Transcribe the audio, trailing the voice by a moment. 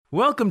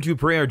Welcome to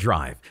Prayer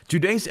Drive.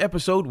 Today's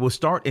episode will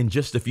start in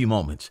just a few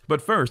moments.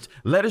 But first,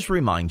 let us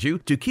remind you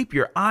to keep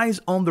your eyes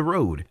on the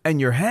road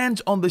and your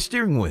hands on the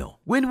steering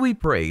wheel. When we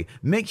pray,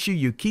 make sure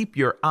you keep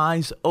your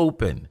eyes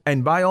open.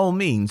 And by all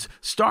means,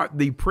 start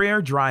the Prayer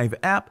Drive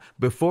app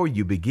before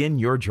you begin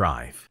your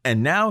drive.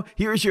 And now,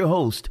 here's your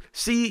host,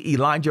 C.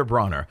 Elijah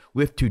Bronner,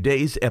 with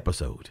today's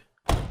episode.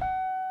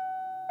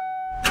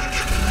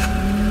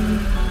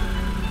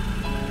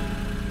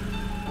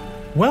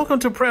 Welcome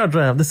to Prayer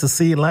Drive. This is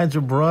C.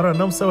 Elijah Bronner,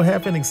 and I'm so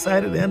happy and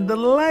excited and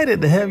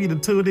delighted to have you to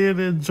tune in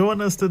and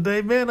join us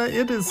today. Man,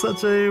 it is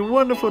such a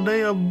wonderful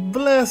day, a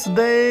blessed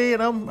day,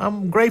 and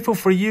I'm grateful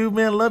for you,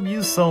 man. Love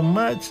you so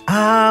much.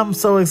 I'm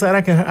so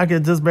excited. I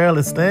can just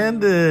barely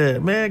stand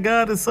it. Man,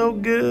 God is so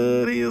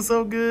good. He is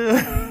so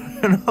good.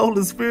 And the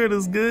Holy Spirit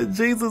is good.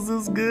 Jesus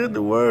is good.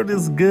 The Word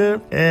is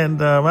good.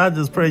 And I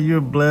just pray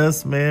you're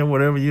blessed, man,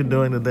 whatever you're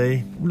doing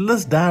today.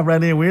 Let's dive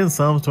right in. We're in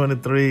Psalms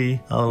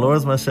 23. The Lord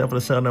is my shepherd, I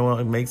shall not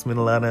want. It makes me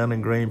to lie down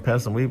in green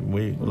pastures.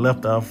 We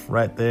left off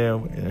right there.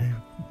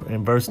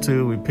 In verse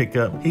 2, we pick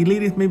up, He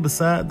leadeth me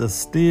beside the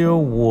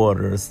still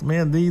waters.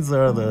 Man, he leads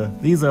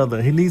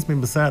me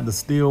beside the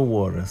still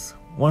waters.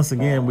 Once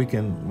again, we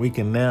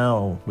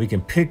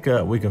can pick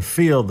up, we can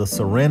feel the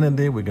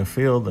serenity, we can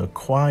feel the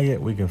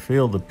quiet, we can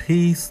feel the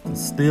peace, the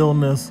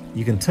stillness.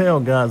 You can tell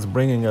God's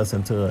bringing us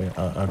into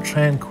a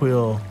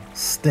tranquil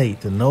state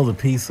to know the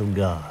peace of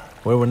God,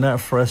 where we're not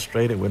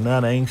frustrated, we're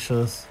not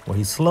anxious, where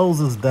He slows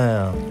us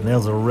down and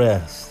there's a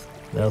rest.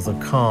 There's a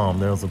calm,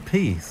 there's a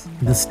peace.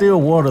 The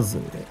still waters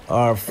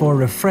are for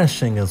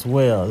refreshing as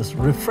well. It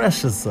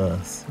refreshes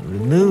us,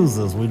 renews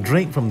us. We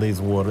drink from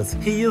these waters.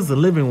 He is the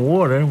living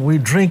water. We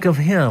drink of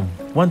Him.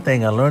 One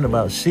thing I learned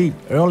about sheep,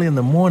 early in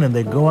the morning,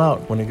 when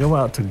they go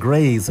out to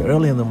graze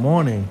early in the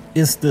morning,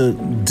 it's the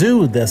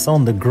dew that's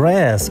on the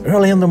grass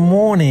early in the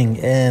morning.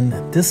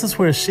 And this is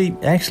where sheep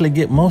actually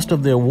get most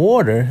of their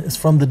water. It's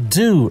from the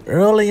dew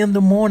early in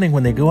the morning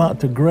when they go out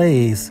to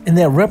graze. And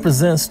that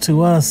represents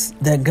to us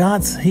that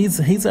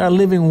He's our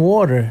living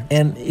water.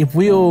 And if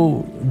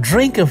we'll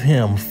drink of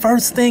Him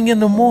first thing in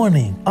the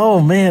morning,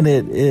 oh man,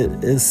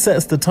 it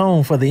sets the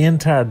tone for the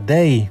entire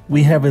day.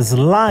 We have His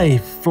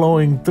life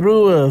flowing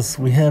through us.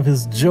 We have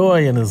His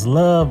joy and His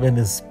love and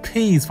His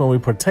peace. When we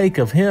partake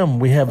of Him,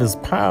 we have His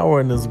power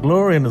and His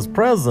glory and His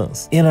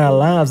presence in our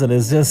lives. And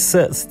it just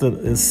sets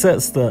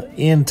the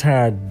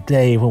entire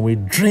day. When we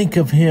drink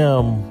of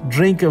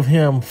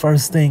Him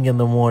first thing in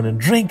the morning.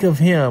 Drink of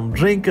Him.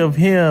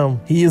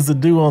 He is the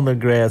dew on the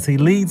grass. He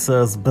leads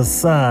us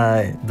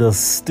beside the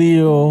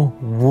still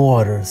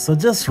waters. So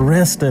just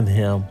rest in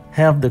Him.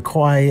 Have the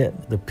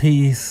quiet, the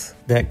peace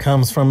that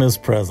comes from His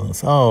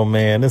presence. Oh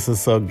man, this is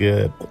so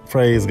good.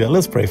 Praise God.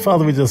 Let's pray.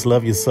 Father, we just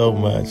love you so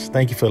much.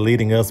 Thank you for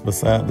leading us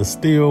beside the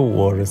still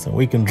waters, and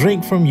we can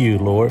drink from you,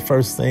 Lord,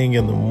 first thing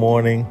in the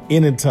morning.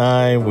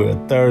 Anytime we're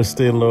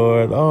thirsty,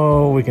 Lord,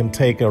 we can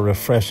take a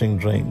refreshing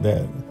drink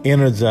that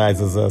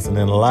energizes us and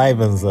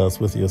enlivens us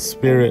with your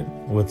spirit,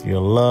 with your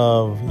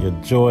love, your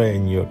joy,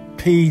 and your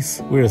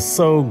peace. We're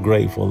so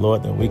grateful,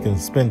 Lord, that we can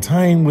spend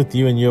time with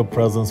you in your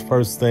presence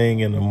first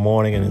thing in the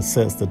morning, and it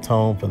sets the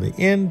tone for the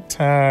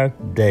entire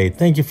day.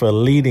 Thank you for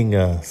leading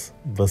us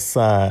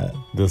beside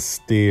the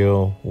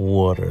still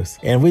waters.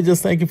 And we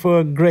just thank you for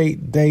a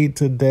great day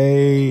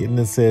today. And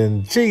it's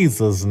in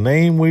Jesus'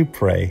 name we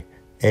pray.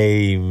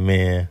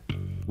 Amen.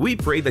 We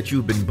pray that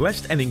you've been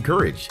blessed and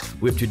encouraged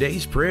with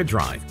today's Prayer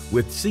Drive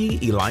with C.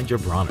 Elijah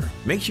Bronner.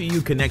 Make sure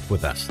you connect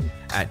with us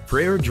at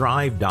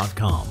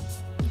prayerdrive.com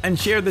and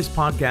share this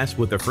podcast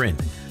with a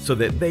friend so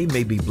that they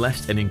may be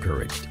blessed and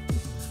encouraged.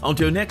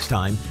 Until next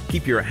time,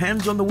 keep your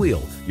hands on the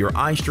wheel, your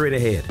eyes straight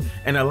ahead,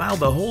 and allow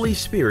the Holy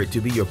Spirit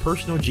to be your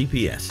personal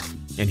GPS,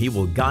 and He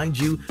will guide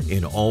you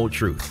in all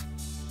truth.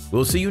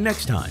 We'll see you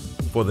next time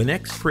for the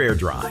next Prayer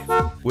Drive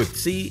with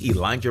C.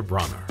 Elijah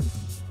Bronner.